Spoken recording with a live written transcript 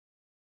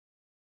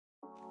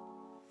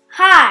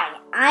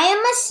I am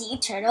a sea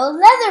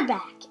turtle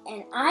leatherback,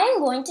 and I am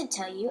going to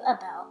tell you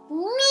about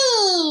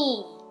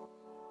me.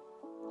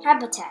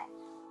 Habitat.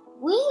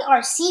 We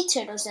are sea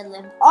turtles that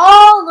live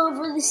all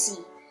over the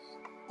sea.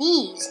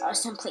 These are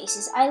some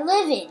places I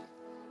live in.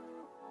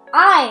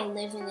 I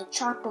live in the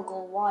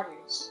tropical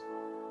waters.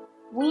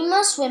 We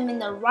must swim in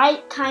the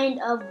right kind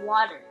of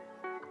water.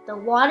 The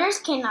waters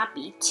cannot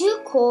be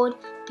too cold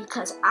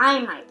because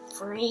I might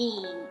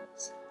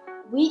freeze.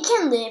 We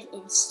can live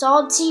in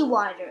salty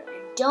water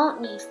and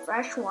don't need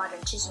fresh water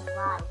to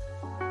survive.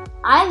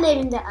 I live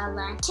in the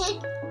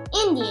Atlantic,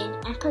 Indian,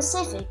 and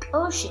Pacific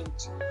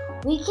Oceans.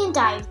 We can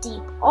dive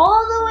deep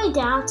all the way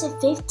down to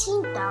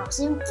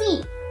 15,000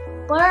 feet,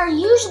 but are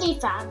usually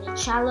found in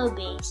shallow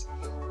bays.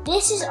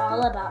 This is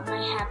all about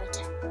my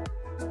habitat.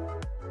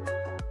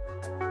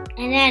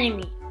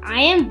 Anatomy.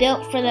 I am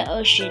built for the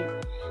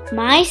ocean.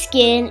 My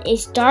skin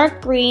is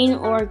dark green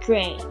or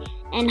gray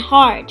and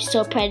hard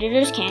so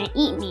predators can't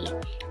eat me.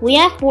 We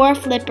have 4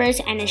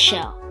 flippers and a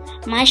shell.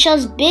 My shell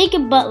is big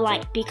but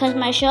light because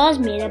my shell is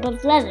made up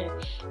of leather,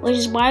 which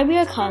is why we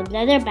are called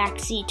leatherback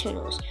sea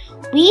turtles.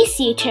 We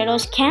sea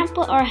turtles can't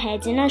put our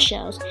heads in our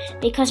shells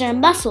because our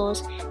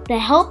muscles that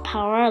help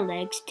power our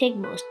legs take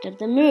most of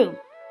the room.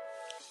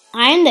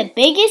 I am the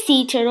biggest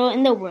sea turtle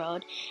in the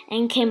world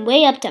and can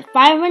weigh up to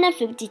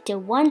 550 to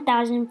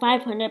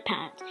 1,500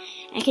 pounds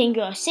and can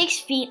grow 6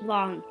 feet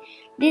long.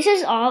 This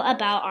is all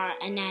about our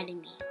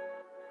anatomy.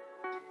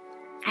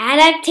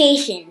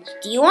 Adaptations.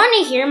 Do you want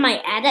to hear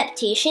my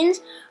adaptations?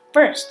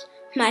 First,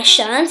 my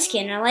shell and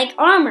skin are like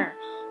armor.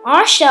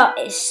 Our shell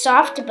is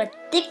soft but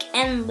thick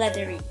and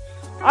leathery.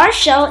 Our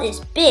shell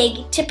is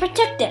big to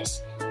protect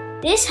us.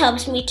 This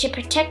helps me to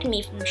protect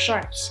me from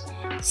sharks.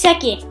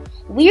 Second,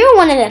 we are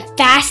one of the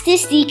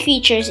fastest sea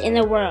creatures in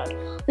the world.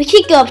 We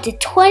can go up to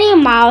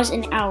 20 miles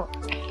an hour.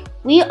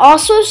 We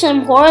also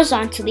swim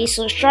horizontally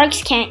so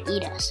sharks can't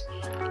eat us.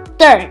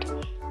 Third,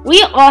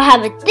 we all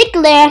have a thick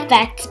layer of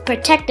fat to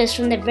protect us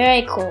from the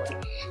very cold.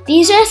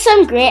 These are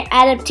some great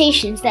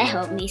adaptations that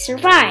help me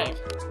survive.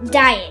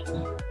 Diet.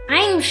 I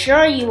am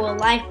sure you will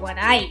like what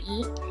I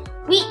eat.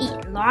 We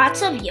eat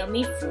lots of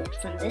yummy food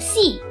from the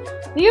sea.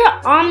 We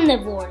are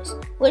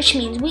omnivores, which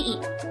means we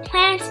eat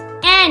plants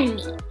and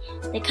meat.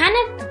 The kind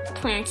of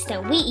plants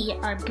that we eat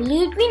are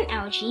blue-green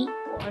algae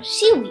or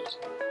seaweed.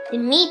 The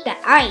meat that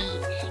I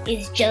eat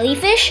is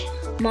jellyfish,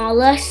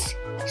 mollusks,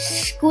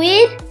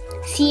 squid,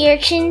 sea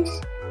urchins,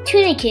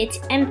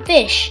 tunicates, and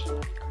fish.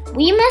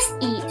 We must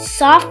eat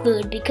soft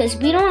food because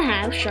we don't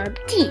have sharp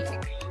teeth.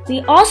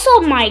 We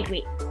also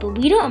migrate, but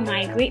we don't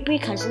migrate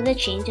because of the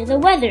change of the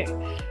weather.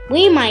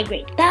 We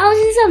migrate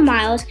thousands of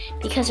miles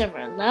because of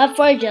our love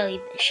for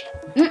jellyfish.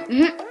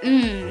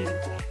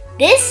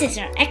 This is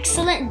our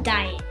excellent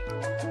diet.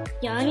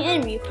 Young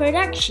and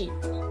reproduction.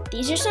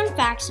 These are some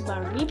facts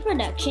about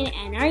reproduction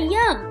and our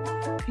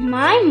young.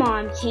 My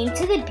mom came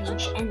to the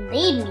beach and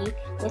laid me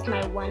with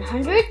my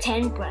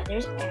 110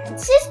 brothers and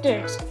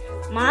sisters.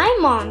 My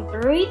mom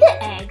buried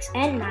the eggs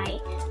at night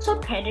so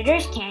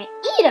predators can't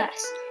eat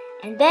us.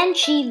 And then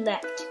she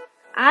left.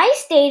 I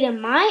stayed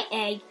in my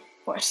egg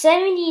for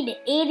 70 to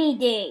 80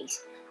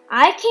 days.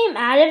 I came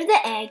out of the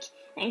egg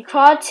and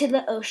crawled to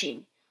the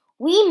ocean.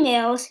 We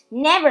males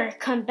never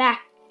come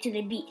back to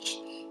the beach.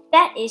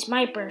 That is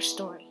my birth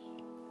story.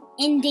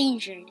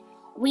 Endangered.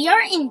 We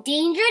are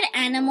endangered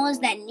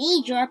animals that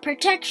need your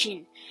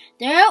protection.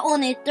 There are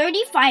only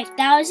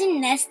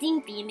 35,000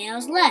 nesting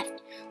females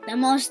left. The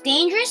most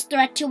dangerous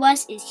threat to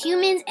us is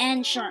humans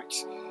and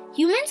sharks.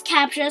 Humans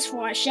capture us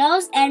for our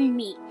shells and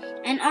meat,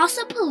 and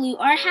also pollute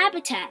our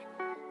habitat.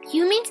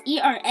 Humans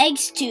eat our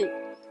eggs too.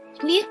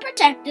 Please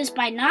protect us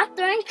by not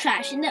throwing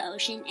trash in the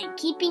ocean and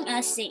keeping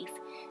us safe.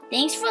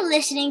 Thanks for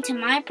listening to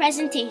my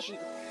presentation.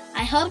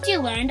 I hope you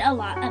learned a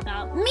lot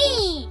about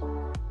me.